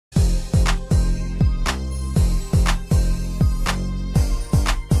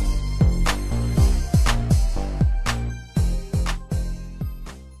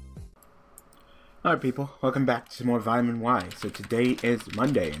Alright people, welcome back to some more Vitamin Y. So today is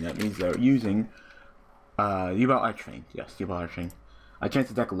Monday, and that means they're using Yubel Archfiend. Yes, Yubel Archfiend. I changed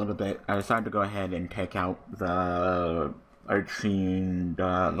the deck a little bit. I decided to go ahead and take out the Archfiend, the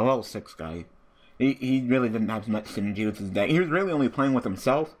level 6 guy. He really didn't have much synergy with his deck. He was really only playing with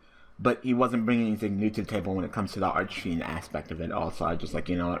himself, but he wasn't bringing anything new to the table when it comes to the Archfiend aspect of it. Also, I just like,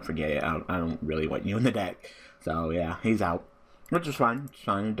 you know what, forget it. I don't really want you in the deck. So yeah, he's out. Which is fine. It's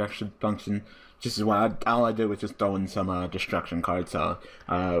fine. The deck should function just as well. All I did was just throw in some destruction cards, a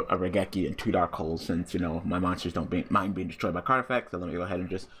Koa'ki and 2 Dark Holes, since, you know, my monsters don't mind being destroyed by card effects. So let me go ahead and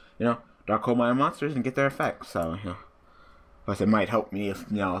just, you know, Dark Hole my monsters and get their effects. So, you know, plus it might help me if,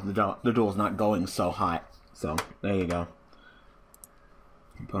 you know, the duel's not going so hot. So, there you go.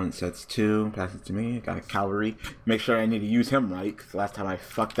 Opponent sets 2, passes to me. Got a cavalry. Make sure I need to use him right, because last time I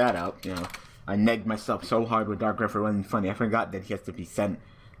fucked that up, you know. I negged myself so hard with Dark Griffer. It wasn't funny. I forgot that he has to be sent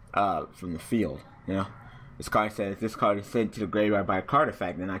from the field. You know, this card says this card is sent to the graveyard by a card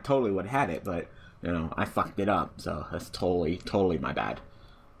effect, and I totally would have had it, but you know, I fucked it up. So that's totally my bad.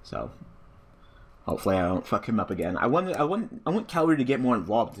 So hopefully I don't fuck him up again. I want Cavalry to get more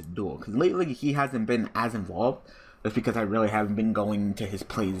involved in the duel, because lately he hasn't been as involved. That's because I really haven't been going to his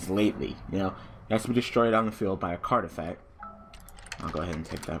plays lately. You know, he has to be destroyed on the field by a card effect. I'll go ahead and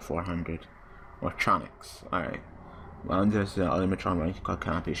take that 400. Electronics. Alright. Well, there's the other Metron range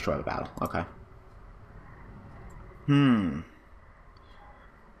cannot be destroyed by battle. Okay. I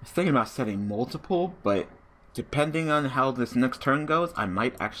was thinking about setting multiple, but depending on how this next turn goes, I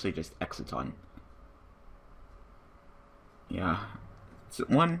might actually just exit on. Yeah. Is it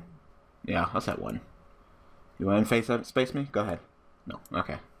 1? Yeah, I'll set 1. You want to space me? Go ahead. No.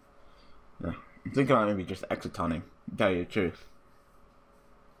 Okay. Yeah. I'm thinking about maybe just exitoning. Tell you the truth.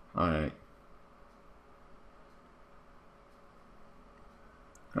 Alright.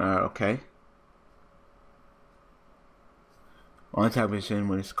 Okay. On attack mission,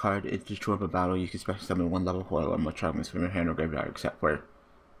 when this card is destroyed by battle, you can special summon 1 level 4 or more travelers from your hand or graveyard, except for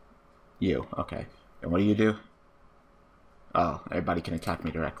you. Okay. And what do you do? Oh, everybody can attack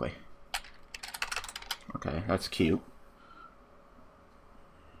me directly. Okay, that's cute.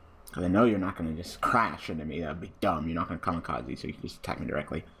 Because I know you're not going to just crash into me. That would be dumb. You're not going to kamikaze, so you can just attack me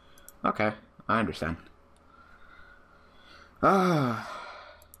directly. Okay, I understand.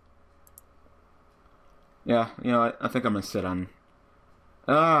 Yeah, you know what? I think I'm gonna sit on.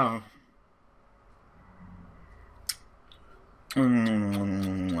 I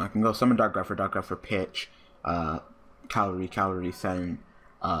can go summon Dark Griffer, pitch, Cavalry, send,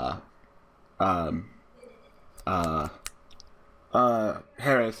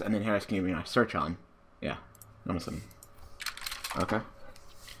 Harris, and then Harris can give me my search on. Yeah, I'm gonna summon. Okay,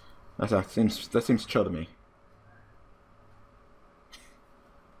 that seems chill to me.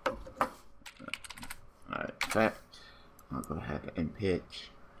 Alright, I'll go ahead and pitch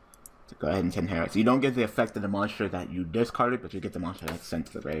to go ahead and send Harris. You don't get the effect of the monster that you discarded, but you get the monster that's sent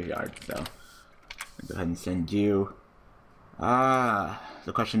to the graveyard. So I'll go ahead and send you. The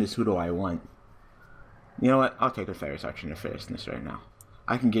question is, who do I want? You know what? I'll take the Ferris Arch Interference right now.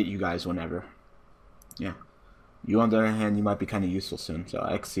 I can get you guys whenever. Yeah. You, on the other hand, you might be kind of useful soon. So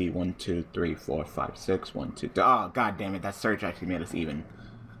XC 1, 2, 3, 4, 5, 6, 1, 2, 3. Oh, god damn it! That search actually made us even.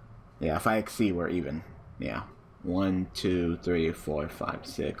 Yeah, if I XC, we're even. Yeah. 1, 2, 3, 4, 5,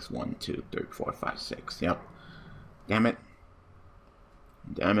 6. 1, 2, 3, 4, 5, 6. Yep. Damn it.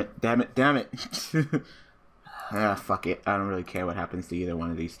 Damn it. Ah, fuck it. I don't really care what happens to either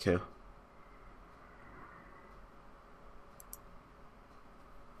one of these two.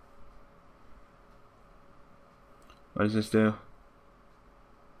 What does this do?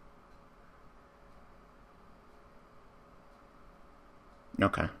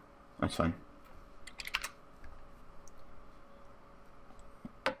 Okay. That's fine.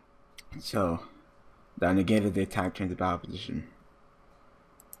 So, that negated the attack, change the battle position.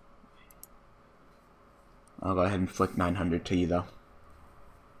 I'll go ahead and flick 900 to you, though.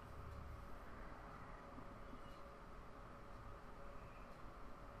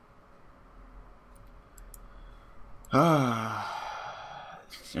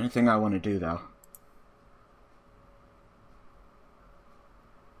 Is there anything I want to do, though?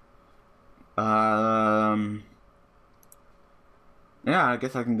 Yeah, I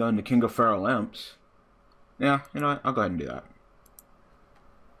guess I can go into King of Feral Imps. Yeah, you know what? I'll go ahead and do that.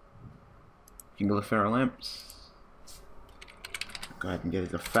 King of Feral Imps. Go ahead and get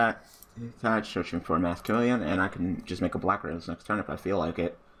his effect. Attached, searching for a Masculine, and I can just make a Black Rose next turn if I feel like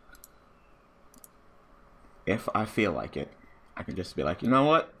it. If I feel like it. I can just be like, you know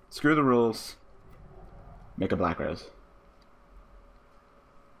what? Screw the rules. Make a Black Rose.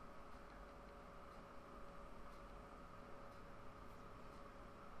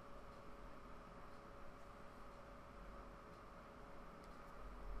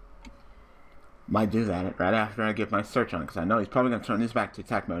 Might do that right after I get my search on, because I know he's probably going to turn this back to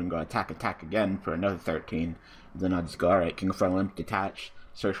attack mode and go attack again for another 13. Then I'll just go, alright, King of Fire Limp, detach,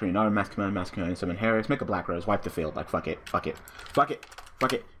 search for another masculine, summon Harris, make a black rose, wipe the field, like fuck it. I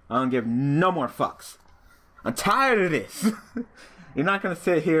don't give no more fucks. I'm tired of this. You're not going to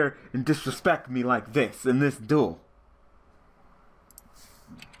sit here and disrespect me like this in this duel.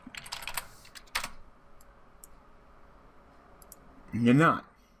 You're not.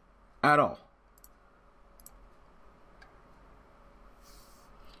 At all.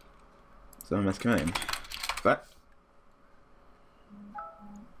 So I must come in. But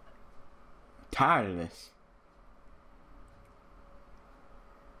tired of this.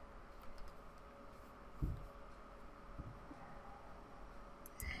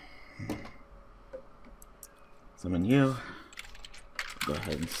 Summon you. Go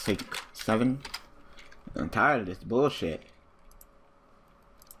ahead and sink 7. I'm tired of this bullshit.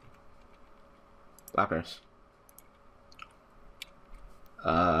 Blockers.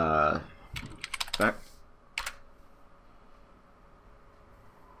 Back.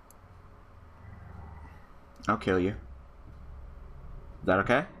 I'll kill you. Is that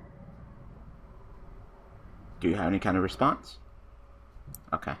okay? Do you have any kind of response?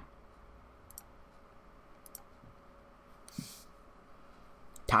 Okay.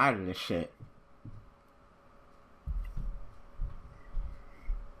 Tired of this shit.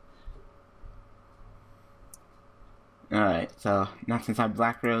 Alright, so now since I'm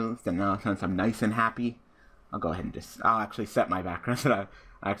Black Rose, and now since I'm nice and happy, I'll go ahead and I'll actually set my background so that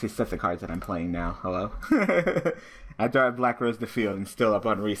I actually set the cards that I'm playing now. Hello? After I Black Rose the field and still up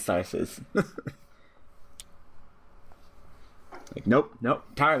on resources. Like, nope,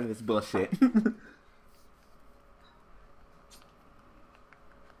 tired of this bullshit.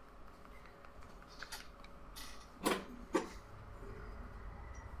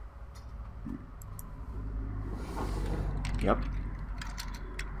 Yep.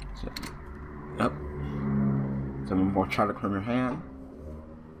 Some more charter from your hand.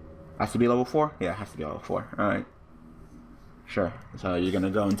 Has to be level 4? Yeah, it has to be level 4. Alright. Sure. So you're gonna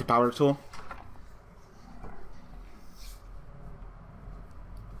go into power tool.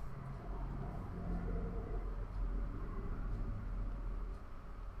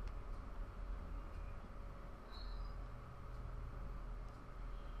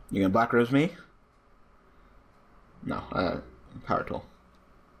 You gonna Black Rose me? No, power tool.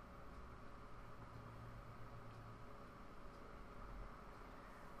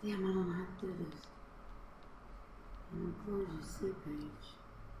 Damn, I don't know how to do this. I'm gonna close your C page.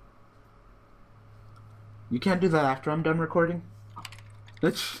 You can't do that after I'm done recording?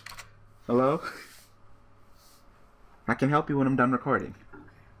 Hello? I can help you when I'm done recording.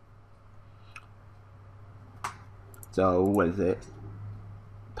 Okay. So, what is it?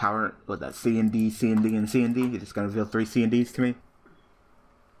 Power, what that, C and D, C and D, and C and D? You're just gonna reveal 3 C and Ds to me?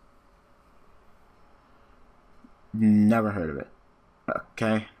 Never heard of it.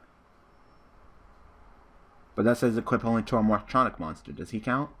 Okay. But that says equip only to a Mortronic monster. Does he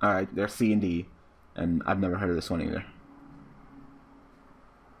count? Alright, they're C and D. And I've never heard of this one either.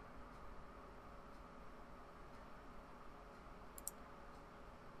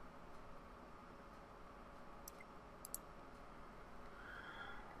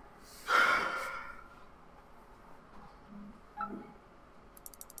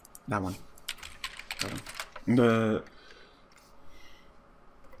 That one. The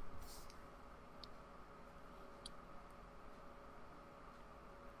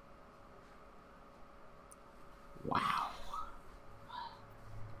wow.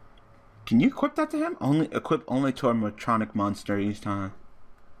 Can you equip that to him? Equip only to a Mortronic monster each time.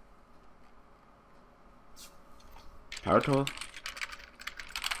 Power tool.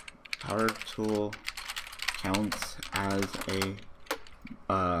 Power tool counts as a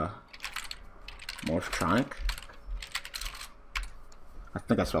Morphtronic? I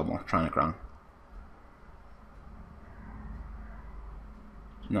think I spelled Morphtronic wrong.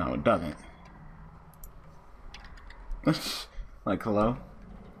 No, it doesn't. Like, hello?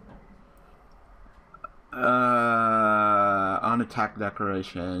 On attack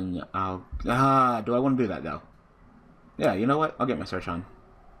decoration, I'll... do I want to do that, though? Yeah, you know what? I'll get my search on.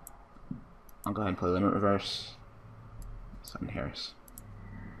 I'll go ahead and play Limit Reverse. Summon Harris.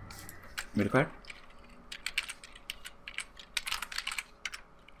 Me declare?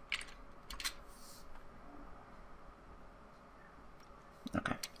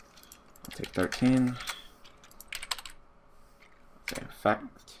 Okay. I'll take 13. Okay,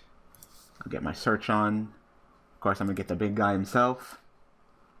 effect. I'll get my search on. Of course, I'm gonna get the big guy himself.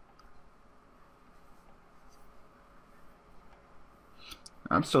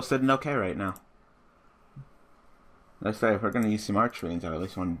 I'm still sitting okay right now. let's say if we're gonna use some Archfiends, I at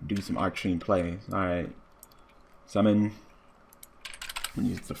least want to do some Archfiend plays. Alright. Summon.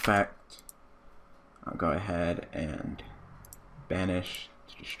 Use its effect. I'll go ahead and banish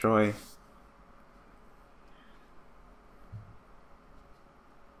to destroy.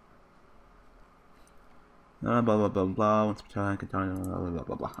 Blah blah blah blah. Once per turn, blah blah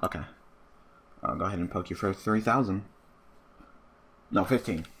blah blah. Okay. I'll go ahead and poke you for 3,000. No,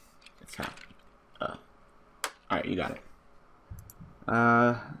 15. It's half. Alright, you got it.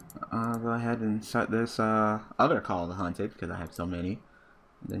 I'll go ahead and set this other Call of the Hunted because I have so many.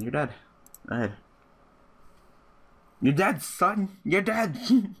 And then you're dead. Go ahead. You're dead, son. You're dead.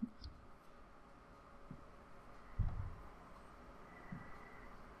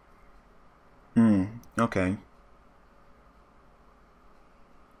 Okay.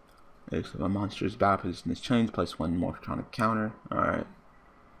 If a monster's battle position is changed, place one more Morphotronic counter. Alright.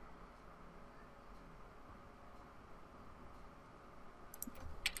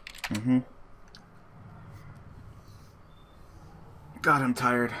 God, I'm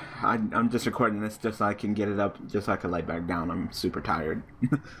tired. I'm just recording this just so I can get it up, just so I can lay back down. I'm super tired.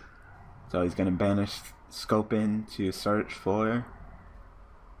 So he's gonna banish Scope in to search for.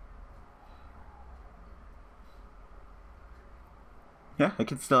 Yeah, I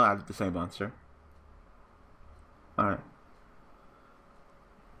can still add the same monster. Alright.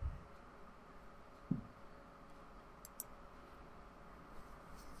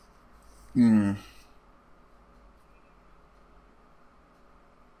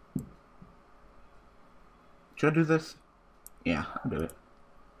 Should I do this? Yeah, I'll do it.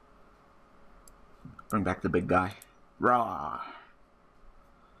 Bring back the big guy. Raw.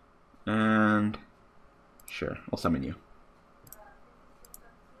 And sure, I'll summon you.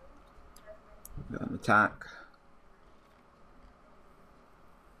 Got an attack.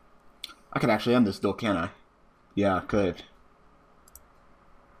 I could actually end this duel, can't I? Yeah, I could.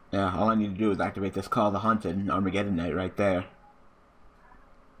 Yeah, all I need to do is activate this Call of the Hunted and Armageddon Knight right there.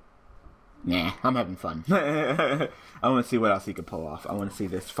 Nah, I'm having fun. I want to see what else he could pull off. I want to see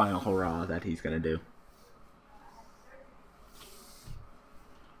this final hurrah that he's going to do.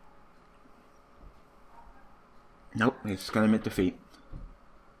 Nope, he's just going to admit defeat.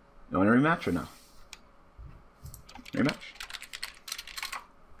 You want a rematch or no? Rematch?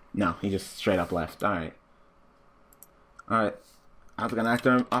 No, he just straight up left. Alright. Alright. I was going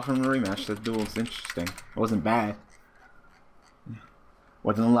to offer him a rematch. This duel's interesting. It wasn't bad.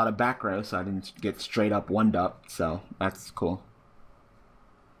 Wasn't a lot of back row, so I didn't get straight up one up, so that's cool.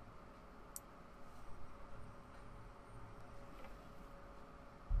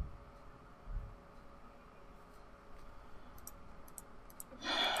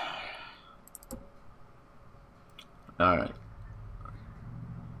 Alright.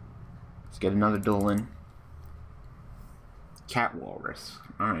 Let's get another duel in. Cat Walrus.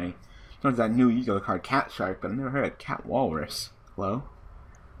 Alright. There's that new ego card, Cat Shark, but I've never heard of Cat Walrus. Hello?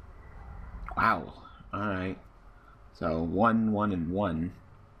 Wow. Alright. So, 1, 1, and 1.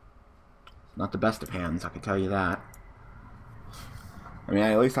 Not the best of hands, I can tell you that. I mean,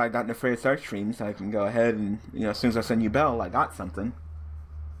 at least I got an Afraid Search Stream, so I can go ahead and, you know, as soon as I send Yubel, I got something.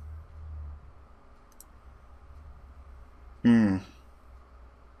 I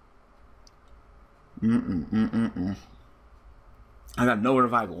got no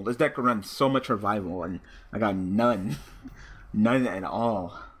revival. This deck runs so much revival, and I got none. None at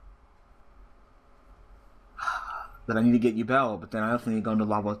all. But I need to get Yubel, but then I also need to go into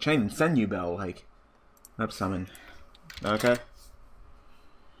Lava Chain and send Yubel, like, up summon. Okay?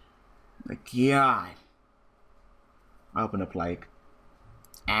 Like, God. I open up, like,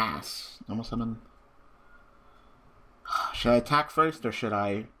 ass. Almost summon. Should I attack first, or should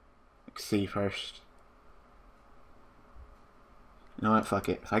I see first? You know what, fuck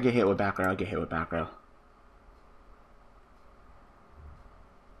it. If I get hit with back row, I'll get hit with back row.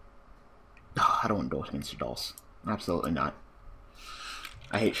 Oh, I don't want to duel against Shaddolls. Absolutely not.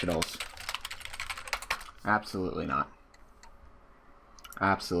 I hate Shaddolls. Absolutely not.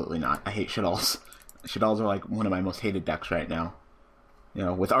 Absolutely not. I hate Shaddolls. Shaddolls are like one of my most hated decks right now. You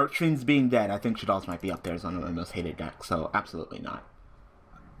know, with Archfiends being dead, I think Shaddolls might be up there as one of my most hated decks, so absolutely not.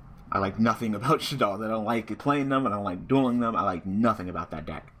 I like nothing about Shaddolls. I don't like playing them, I don't like dueling them, I like nothing about that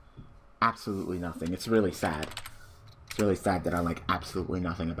deck. Absolutely nothing. It's really sad. It's really sad that I like absolutely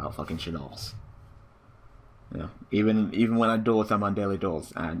nothing about fucking Shaddolls. You know, even when I duel with them on Daily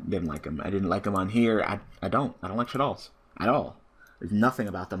Duels, I didn't like them. I didn't like them on here. I don't like Shaddolls at all. There's nothing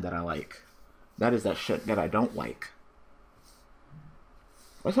about them that I like. That is that shit that I don't like.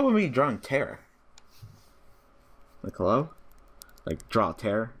 What's up with me drawing Terror? Like, hello? Like, draw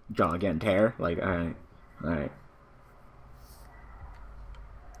Terror? Draw again Terror? Like, alright. Alright.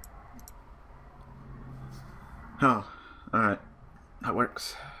 Oh, alright. That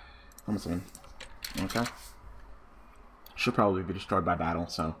works. I'm assuming. Okay. Should probably be destroyed by battle,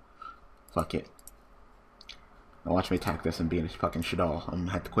 so fuck it. Now watch me attack this and be in his fucking shadol. I'm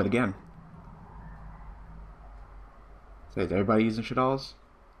gonna have to quit again. So is everybody using shadolls?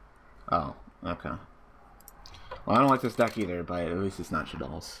 Oh, okay. Well, I don't like this deck either, but at least it's not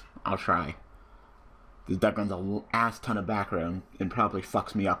shadolls. I'll try. This deck runs a ass ton of background and probably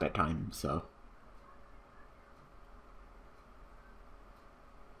fucks me up at times, so.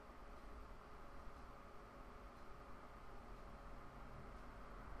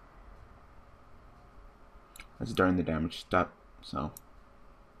 That's during the damage step, so.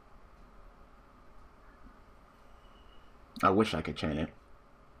 I wish I could chain it.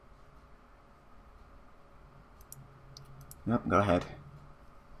 Yep, go ahead.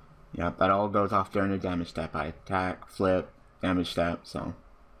 Yep, that all goes off during the damage step. I attack, flip, damage step, so.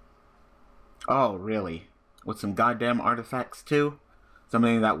 Oh, really? With some goddamn artifacts, too?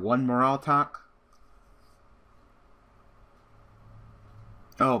 Something that one morale talk?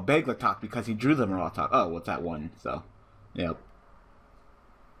 Oh, Bagler talk because he drew the morale talk. Oh, what's that one? So, yep.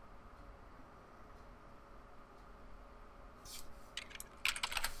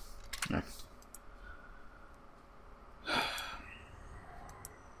 Next.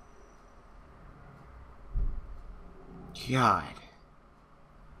 God.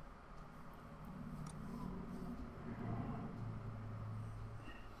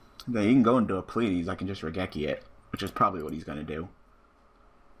 Okay, you can go into a Pleiades. I can just Regeki it, which is probably what he's gonna do.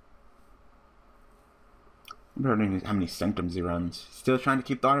 I'm wondering how many symptoms he runs. Still trying to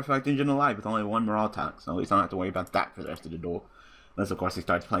keep the artifact engine alive with only one morale attack, so at least I don't have to worry about that for the rest of the duel. Unless, of course, he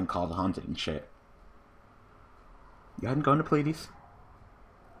starts playing Call of the Haunted and shit. You hadn't gone to Pleiades?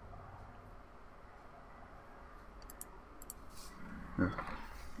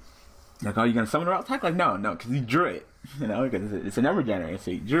 Like, oh, you gonna summon a morale attack? Like, no, because you drew it. You know, because it's an ever generator,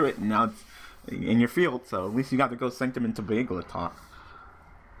 so you drew it, and now it's in your field, so at least you got to go Sanctum into Bagel talk.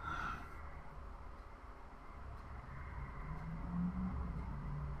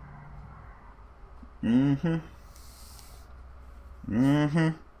 Mm-hmm.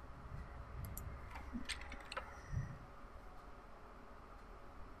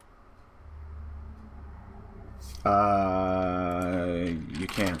 You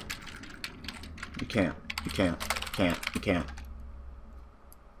can't. You can't. You can't. You can't. You can't.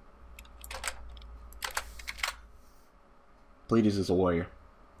 Pleiades is a warrior.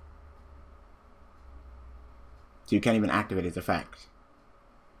 So you can't even activate his effect.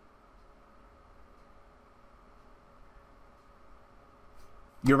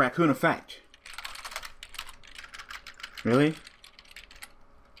 Your raccoon effect. Really?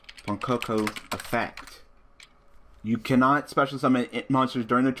 Coco's effect. You cannot special summon monsters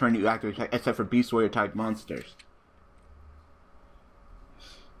during the turn you activate, except for Beast Warrior type monsters.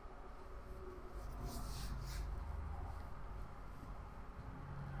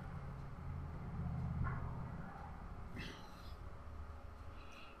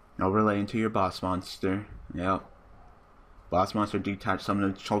 Overlay into your boss monster. Yep. Boss monster detach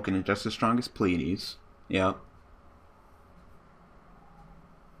summon a token is just as strong as Pleiades. Yep.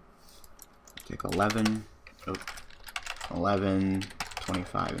 Take 11. Oh. 11,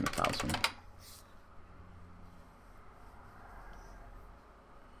 25, and 1,000.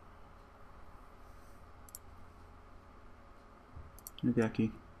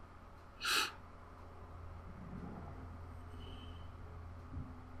 Koa'ki.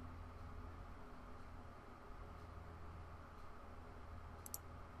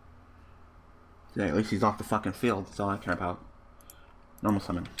 Yeah, at least he's off the fucking field. That's all I care about. Normal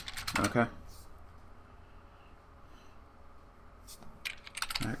summon. Okay.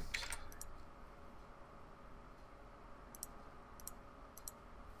 Alright.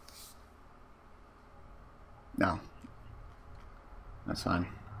 No. That's fine.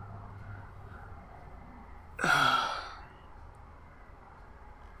 I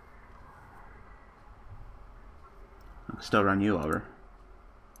can still run you over.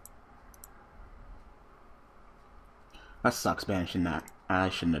 That sucks, banishing that. I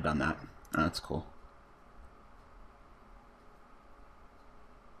shouldn't have done that. Oh, that's cool.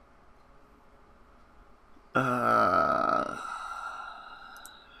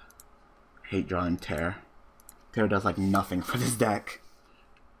 Hate drawing Tear. Tear does like nothing for this deck.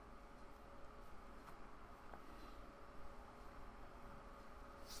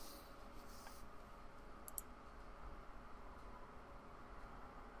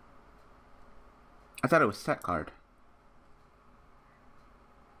 I thought it was set card.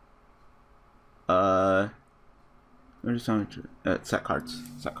 We're just on set cards.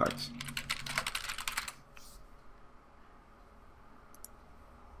 Set cards.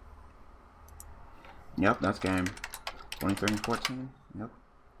 Yep, that's game 23 and 14. Yep.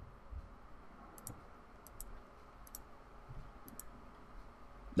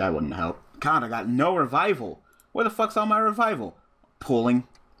 That wouldn't help. God, I got no revival. Where the fuck's all my revival? Pulling.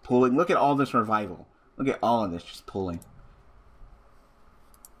 Pulling. Look at all this revival. Look at all of this just pulling.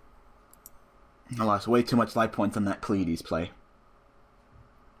 I lost way too much life points on that Pleiades play.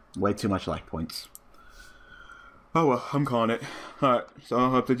 Way too much life points. Oh well, I'm calling it. Alright, so I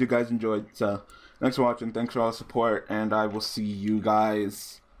hope that you guys enjoyed. So, thanks for watching, thanks for all the support, and I will see you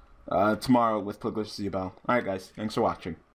guys tomorrow with Plaguelicious Yubel. Alright guys, thanks for watching.